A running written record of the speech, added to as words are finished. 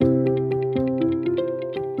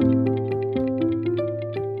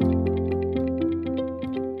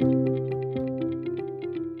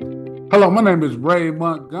Hello, my name is Ray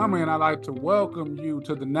Montgomery, and I'd like to welcome you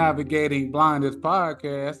to the Navigating Blindness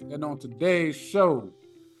podcast. And on today's show,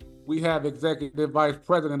 we have Executive Vice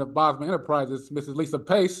President of Bosma Enterprises, Mrs. Lise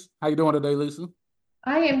Pace. How you doing today, Lisa?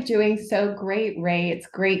 I am doing so great, Ray. It's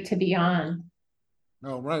great to be on.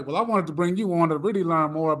 All right. Well, I wanted to bring you on to really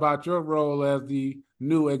learn more about your role as the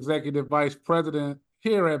new Executive Vice President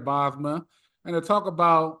here at Bosma and to talk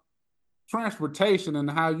about transportation and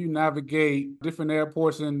how you navigate different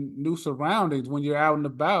airports and new surroundings when you're out and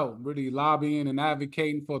about, really lobbying and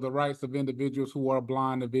advocating for the rights of individuals who are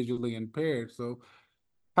blind or visually impaired. So,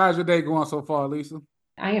 how's your day going so far, Lisa?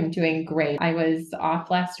 I am doing great. I was off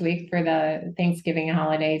last week for the Thanksgiving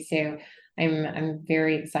holiday, so I'm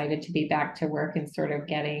very excited to be back to work and sort of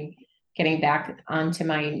getting back onto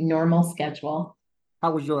my normal schedule.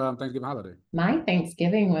 How was your Thanksgiving holiday? My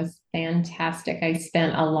Thanksgiving was fantastic. I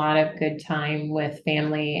spent a lot of good time with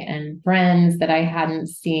family and friends that I hadn't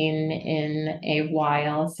seen in a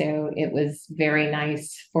while. So it was very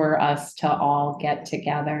nice for us to all get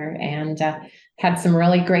together and had some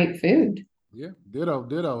really great food. Yeah, ditto,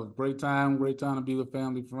 ditto. Great time to be with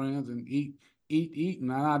family, friends, and eat, and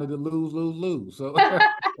not out of the lose. So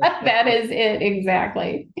That is it,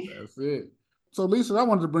 exactly. that's it. So, Lisa, I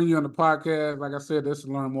wanted to bring you on the podcast. Like I said, just to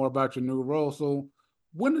learn more about your new role. So,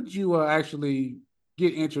 when did you actually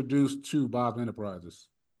get introduced to Bob's Enterprises?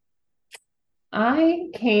 I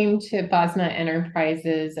came to Bosma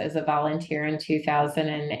Enterprises as a volunteer in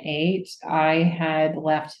 2008. I had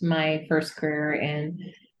left my first career in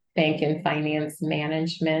bank and finance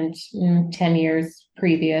management 10 years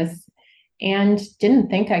previous and didn't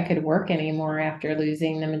think I could work anymore after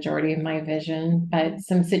losing the majority of my vision. But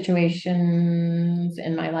some situations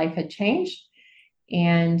in my life had changed,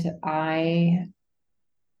 and I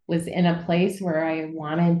was in a place where I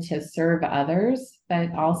wanted to serve others,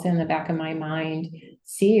 but also in the back of my mind,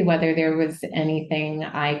 see whether there was anything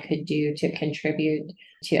I could do to contribute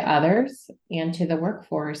to others and to the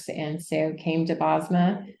workforce. And so came to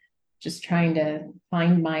Bosma, just trying to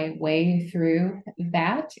find my way through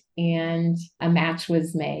that, and a match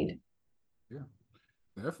was made. Yeah,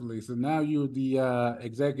 definitely. So now you're the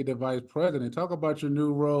executive vice president. Talk about your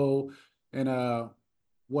new role and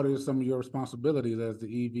what are some of your responsibilities as the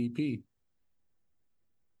EVP?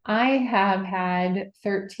 I have had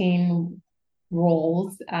 13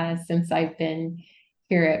 roles since I've been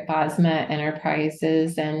here at Bosma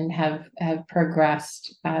Enterprises and have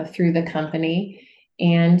progressed through the company.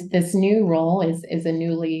 And this new role is a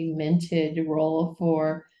newly minted role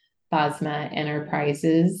for Bosma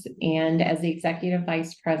Enterprises. And as the executive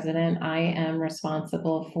vice president, I am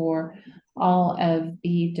responsible for all of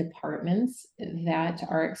the departments that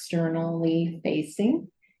are externally facing.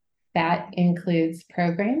 That includes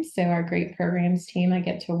programs. So our great programs team, I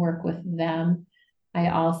get to work with them. I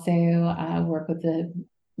also work with the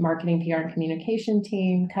marketing, PR, and communication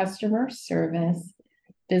team, customer service,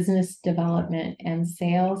 business development, and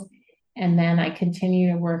sales. And then I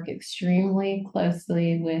continue to work extremely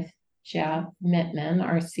closely with Jeff Mittman,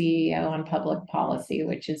 our CEO, on public policy,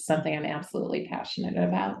 which is something I'm absolutely passionate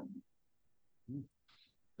about.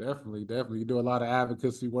 Definitely. You do a lot of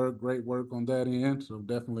advocacy work, great work on that end. So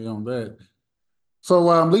definitely on that. So,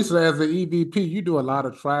 Lisa, as the EVP, you do a lot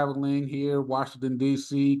of traveling here, Washington,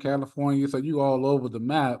 D.C., California. So you all over the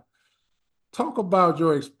map. Talk about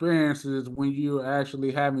your experiences when you're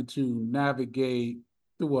actually having to navigate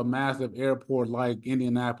through a massive airport like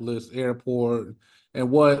Indianapolis Airport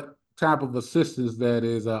and what type of assistance that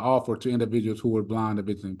is offered to individuals who are blind or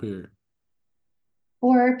visually impaired.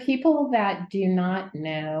 For people that do not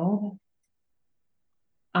know,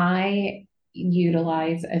 I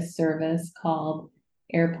utilize a service called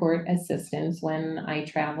airport assistance when I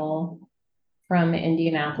travel from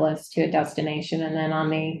Indianapolis to a destination. And then on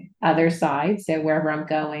the other side, so wherever I'm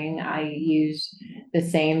going, I use the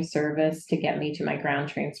same service to get me to my ground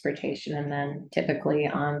transportation and then typically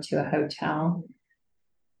on to a hotel.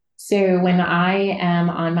 So when I am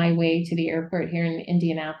on my way to the airport here in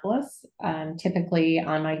Indianapolis, typically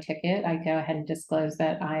on my ticket, I go ahead and disclose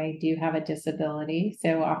that I do have a disability.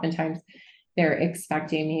 So oftentimes they're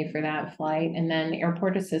expecting me for that flight. And then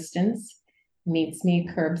airport assistance meets me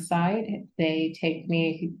curbside. They take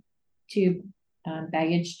me to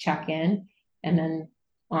baggage check-in and then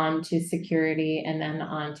on to security and then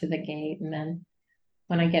on to the gate. And then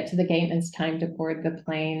when I get to the gate and it's time to board the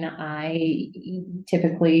plane, I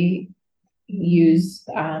typically use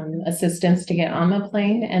assistance to get on the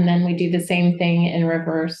plane. And then we do the same thing in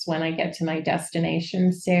reverse when I get to my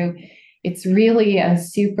destination. So it's really a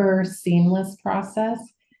super seamless process.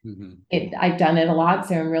 I've done it a lot,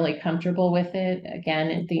 so I'm really comfortable with it. Again,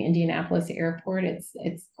 at the Indianapolis airport,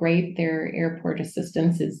 it's great. Their airport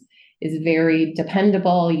assistance is very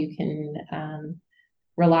dependable. You can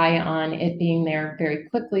rely on it being there very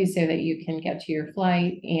quickly so that you can get to your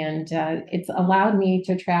flight. And it's allowed me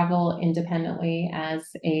to travel independently as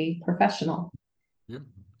a professional. Yeah.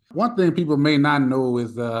 One thing people may not know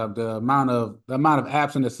is the amount of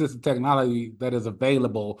apps and assistive technology that is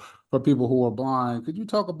available for people who are blind. Could you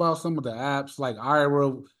talk about some of the apps like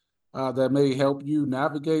Ira that may help you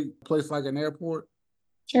navigate a place like an airport?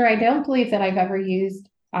 Sure, I don't believe that I've ever used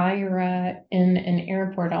Ira in an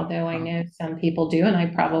airport, although I Uh, know some people do, and I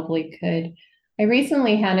probably could. I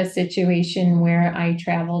recently had a situation where I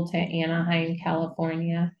traveled to Anaheim,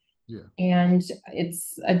 California, yeah. and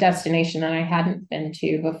it's a destination that I hadn't been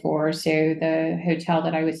to before. So the hotel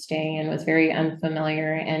that I was staying in was very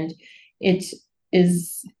unfamiliar, and it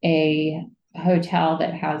is a hotel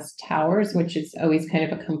that has towers, which is always kind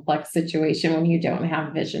of a complex situation when you don't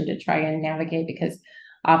have vision to try and navigate, because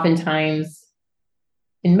oftentimes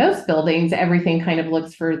in most buildings everything kind of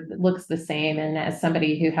looks the same, and as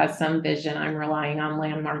somebody who has some vision, I'm relying on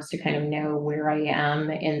landmarks to kind of know where I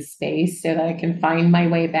am in space so that I can find my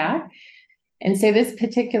way back. And so this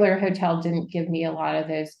particular hotel didn't give me a lot of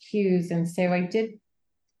those cues. And so I did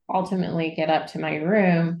ultimately get up to my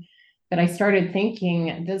room, but I started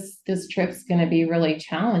thinking this trip's going to be really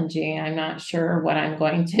challenging. I'm not sure what I'm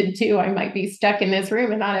going to do. I might be stuck in this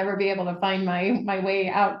room and not ever be able to find my way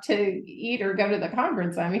out to eat or go to the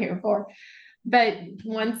conference I'm here for. But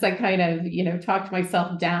once I kind of, talked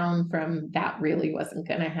myself down from that really wasn't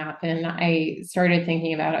going to happen, I started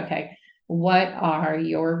thinking about, okay, what are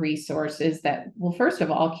your resources that will, first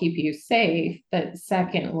of all, keep you safe, but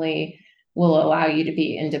secondly, will allow you to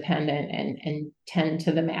be independent and tend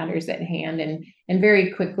to the matters at hand. And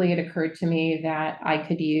very quickly, it occurred to me that I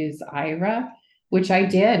could use Ira, which I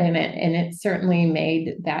did, and it certainly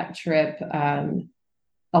made that trip a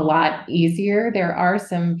lot easier. There are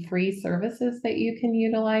some free services that you can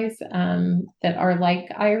utilize that are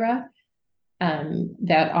like Ira,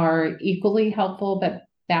 that are equally helpful, but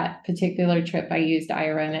that particular trip I used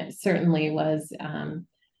Ira, and it certainly was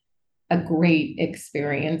a great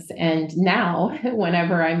experience. And now,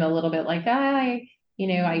 whenever I'm a little bit like, I'm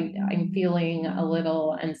feeling a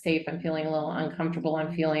little unsafe, I'm feeling a little uncomfortable,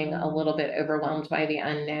 I'm feeling a little bit overwhelmed by the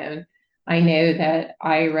unknown, I know that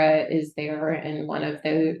Ira is there, and one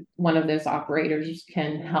of those operators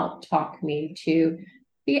can help talk me to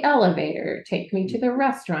the elevator, take me to the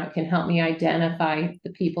restaurant, can help me identify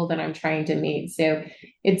the people that I'm trying to meet. So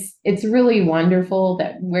it's really wonderful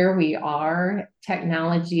that where we are,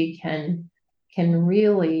 technology can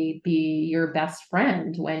really be your best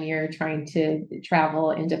friend when you're trying to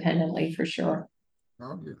travel independently, for sure.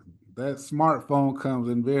 Oh, yeah. That smartphone comes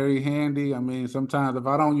in very handy. I mean, sometimes if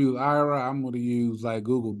I don't use Ira, I'm going to use like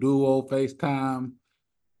Google Duo, FaceTime.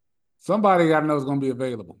 Somebody I know is going to be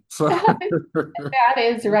available. So, That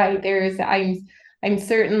is right. I'm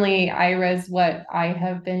certainly Ira's what I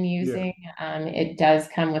have been yeah. using. It does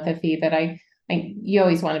come with a fee, but you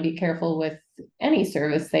always want to be careful with any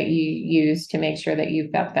service that you use to make sure that you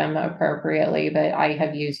vet them appropriately. But I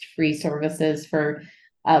have used free services for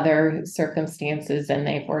other circumstances, and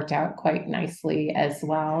they've worked out quite nicely as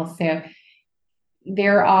well. So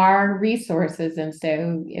there are resources, and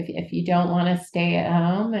so if you don't want to stay at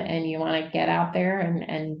home and you want to get out there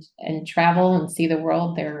and travel and see the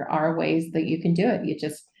world, there are ways that you can do it. You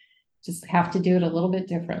just have to do it a little bit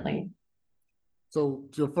differently. So,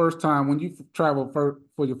 your first time, when you travel for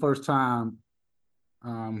your first time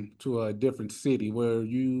to a different city, were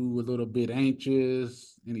you a little bit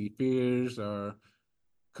anxious, any fears, or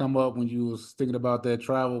come up when you was thinking about that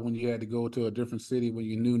travel when you had to go to a different city where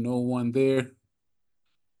you knew no one there?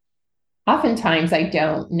 Oftentimes I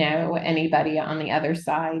don't know anybody on the other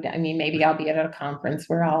side. I mean, maybe I'll be at a conference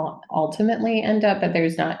where I'll ultimately end up, but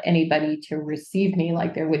there's not anybody to receive me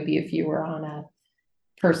like there would be if you were on a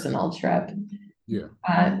personal trip. Yeah.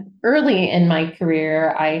 Early in my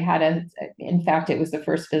career, in fact, it was the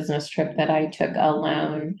first business trip that I took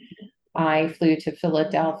alone. I flew to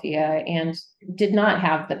Philadelphia and did not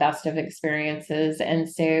have the best of experiences. And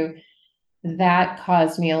so that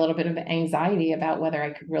caused me a little bit of anxiety about whether I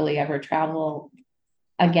could really ever travel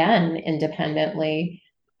again independently.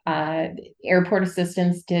 Uh, Airport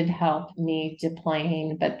assistants did help me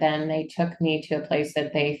deplane, but then they took me to a place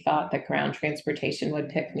that they thought the ground transportation would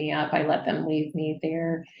pick me up. I let them leave me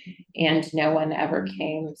there, and no one ever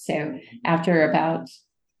came. So after about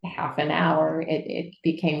half an hour, it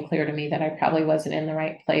became clear to me that I probably wasn't in the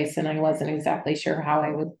right place, and I wasn't exactly sure how I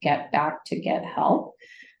would get back to get help.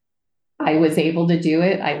 I was able to do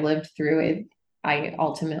it. I lived through it. I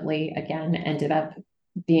ultimately, again, ended up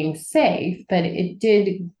being safe, but it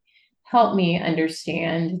did help me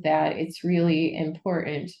understand that it's really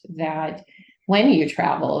important that when you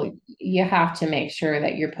travel, you have to make sure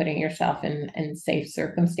that you're putting yourself in safe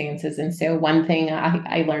circumstances. And so one thing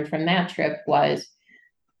I learned from that trip was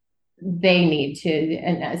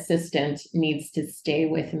an assistant needs to stay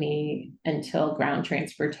with me until ground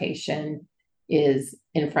transportation is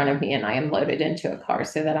in front of me and I am loaded into a car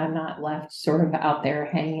so that I'm not left sort of out there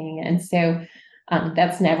hanging. And so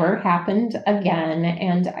that's never happened again.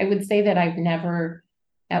 And I would say that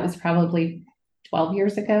that was probably 12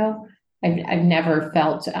 years ago. I've never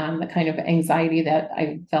felt the kind of anxiety that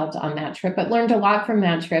I felt on that trip, but learned a lot from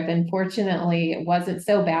that trip. And fortunately, it wasn't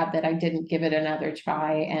so bad that I didn't give it another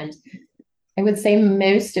try. And I would say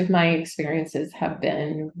most of my experiences have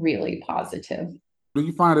been really positive. Do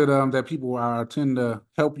you find that people tend to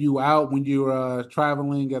help you out when you're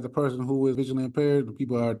traveling as a person who is visually impaired? The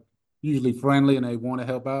people are usually friendly and they want to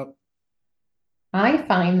help out? I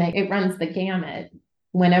find that it runs the gamut.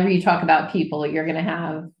 Whenever you talk about people, you're going to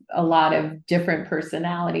have a lot of different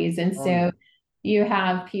personalities. And Oh, yeah. so you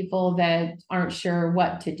have people that aren't sure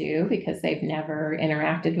what to do because they've never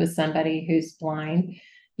interacted with somebody who's blind.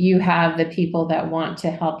 You have the people that want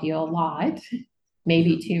to help you a lot, Yeah.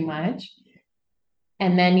 maybe too much.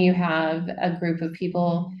 And then you have a group of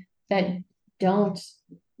people that don't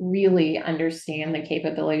really understand the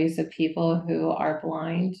capabilities of people who are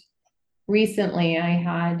blind. Recently, I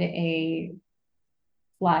had a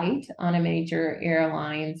flight on a major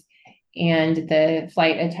airlines, and the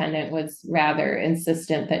flight attendant was rather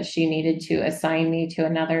insistent that she needed to assign me to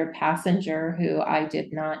another passenger who I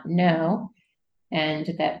did not know,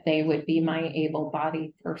 and that they would be my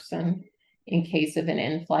able-bodied person in case of an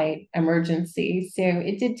in-flight emergency. So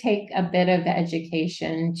it did take a bit of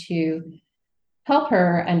education to help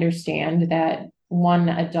her understand that one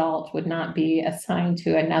adult would not be assigned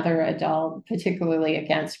to another adult, particularly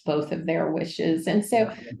against both of their wishes. And so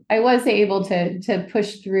Yeah. I was able to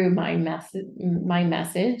push through my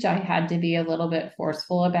message. I had to be a little bit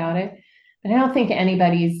forceful about it. But I don't think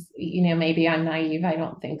anybody's, maybe I'm naive. I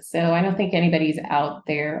don't think so. I don't think anybody's out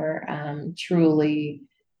there truly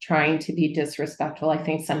trying to be disrespectful. I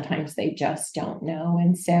think sometimes they just don't know.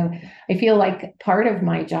 And so I feel like part of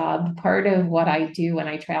my job, part of what I do when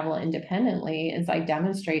I travel independently is I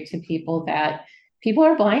demonstrate to people that people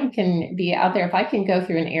are blind can be out there. If I can go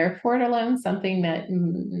through an airport alone, something that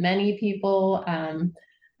many people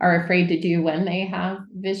are afraid to do when they have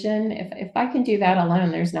vision, if I can do that alone,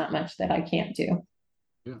 there's not much that I can't do.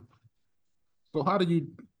 Yeah. So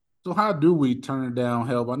how do we turn down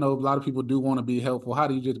help? I know a lot of people do want to be helpful. How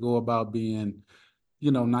do you just go about being,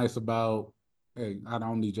 nice about, hey, I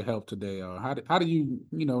don't need your help today? Or how do you,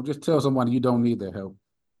 just tell somebody you don't need their help?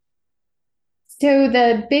 So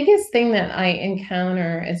the biggest thing that I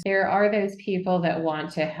encounter is there are those people that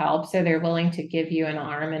want to help. So they're willing to give you an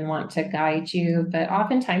arm and want to guide you, but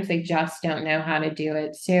oftentimes they just don't know how to do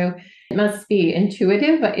it. So it must be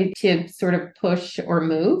intuitive to sort of push or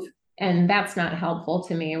move. And that's not helpful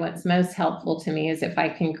to me. What's most helpful to me is if I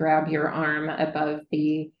can grab your arm above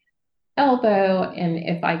the elbow, and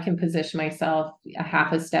if I can position myself a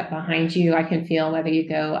half a step behind you, I can feel whether you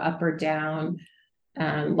go up or down,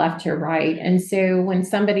 left to right. And so when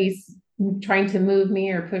somebody's trying to move me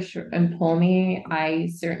or push and pull me, I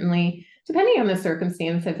certainly, depending on the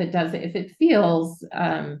circumstance, if it feels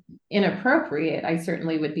inappropriate, I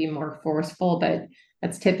certainly would be more forceful, but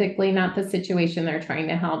that's typically not the situation they're trying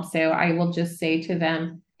to help. So I will just say to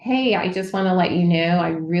them, hey, I just want to let you know, I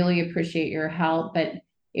really appreciate your help, but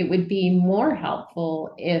it would be more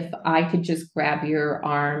helpful if I could just grab your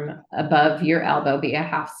arm above your elbow, be a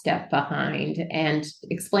half step behind, and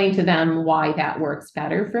explain to them why that works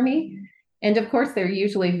better for me. And of course, they're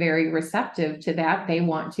usually very receptive to that. They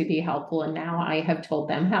want to be helpful. And now I have told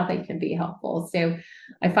them how they can be helpful. So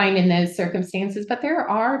I find in those circumstances, but there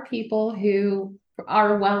are people who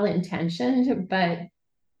are well intentioned, but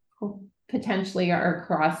potentially are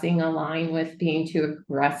crossing a line with being too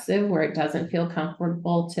aggressive where it doesn't feel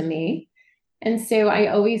comfortable to me. And so I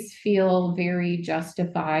always feel very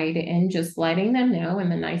justified in just letting them know in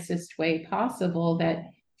the nicest way possible that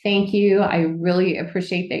thank you. I really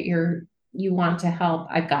appreciate that you want to help.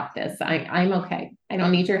 I've got this. I'm okay. I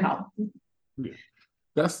don't need your help. Yeah.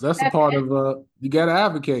 That's the That's part it. of you gotta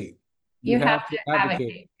advocate. You You have have to to advocate.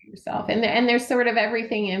 advocate for yourself. And there's sort of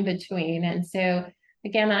everything in between. And so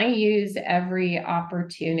again, I use every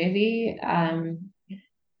opportunity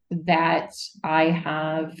that I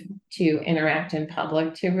have to interact in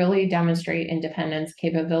public to really demonstrate independence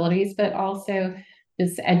capabilities, but also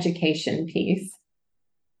this education piece.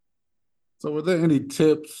 So were there any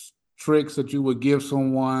tips, tricks that you would give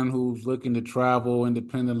someone who's looking to travel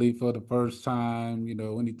independently for the first time?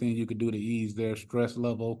 Anything you could do to ease their stress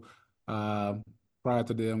level uh, prior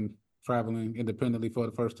to them traveling independently for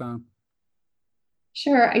the first time?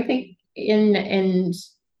 Sure. I think in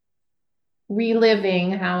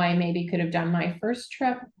reliving how I maybe could have done my first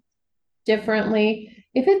trip differently,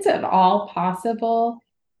 if it's at all possible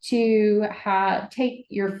to take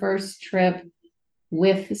your first trip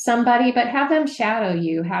with somebody, but have them shadow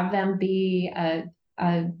you, have them be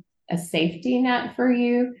a safety net for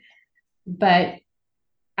you, but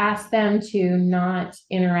ask them to not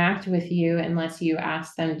interact with you unless you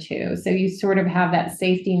ask them to. So you sort of have that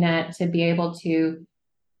safety net to be able to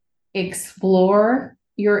explore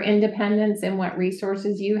your independence and what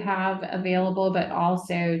resources you have available, but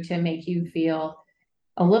also to make you feel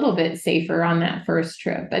a little bit safer on that first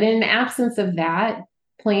trip. But in the absence of that,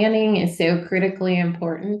 planning is so critically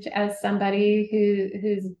important as somebody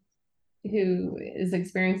who is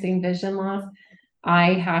experiencing vision loss.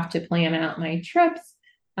 I have to plan out my trips.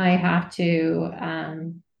 I have to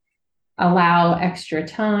allow extra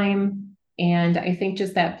time. And I think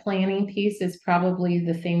just that planning piece is probably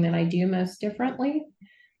the thing that I do most differently.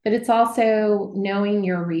 But it's also knowing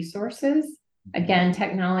your resources. Again,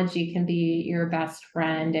 technology can be your best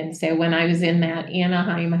friend. And so when I was in that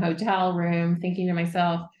Anaheim hotel room thinking to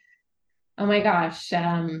myself, oh my gosh,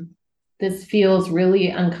 this feels really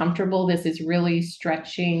uncomfortable. This is really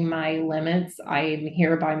stretching my limits. I'm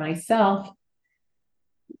here by myself.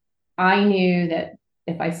 I knew that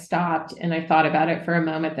if I stopped and I thought about it for a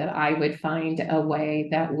moment, that I would find a way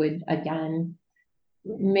that would, again,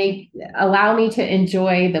 allow me to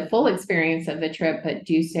enjoy the full experience of the trip, but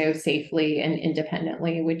do so safely and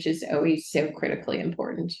independently, which is always so critically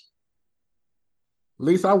important.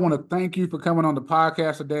 Lise, I want to thank you for coming on the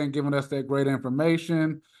podcast today and giving us that great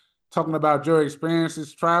information, talking about your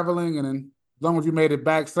experiences traveling, and as long as you made it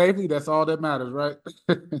back safely, that's all that matters, right?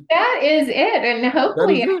 That is it. And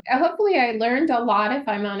hopefully, it. hopefully I learned a lot if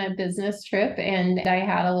I'm on a business trip and I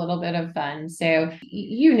had a little bit of fun. So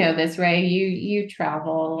you know this, Ray. You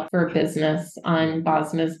travel for business on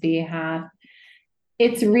Bosma's behalf.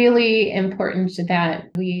 It's really important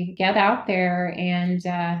that we get out there and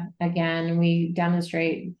again, we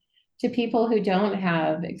demonstrate to people who don't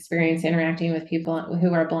have experience interacting with people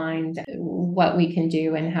who are blind what we can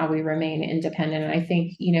do and how we remain independent. And I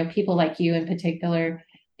think, people like you in particular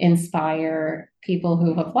inspire people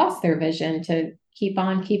who have lost their vision to keep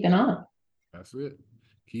on keeping on. That's it.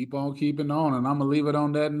 Keep on keeping on. And I'm going to leave it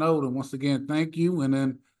on that note. And once again, thank you. And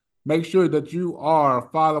then make sure that you are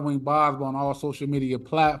following Bosma on all social media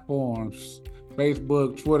platforms,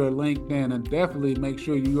 Facebook, Twitter, LinkedIn, and definitely make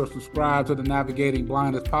sure you are subscribed to the Navigating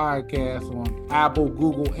Blindness podcast on Apple,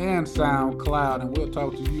 Google, and SoundCloud. And we'll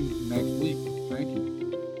talk to you next week. Thank you.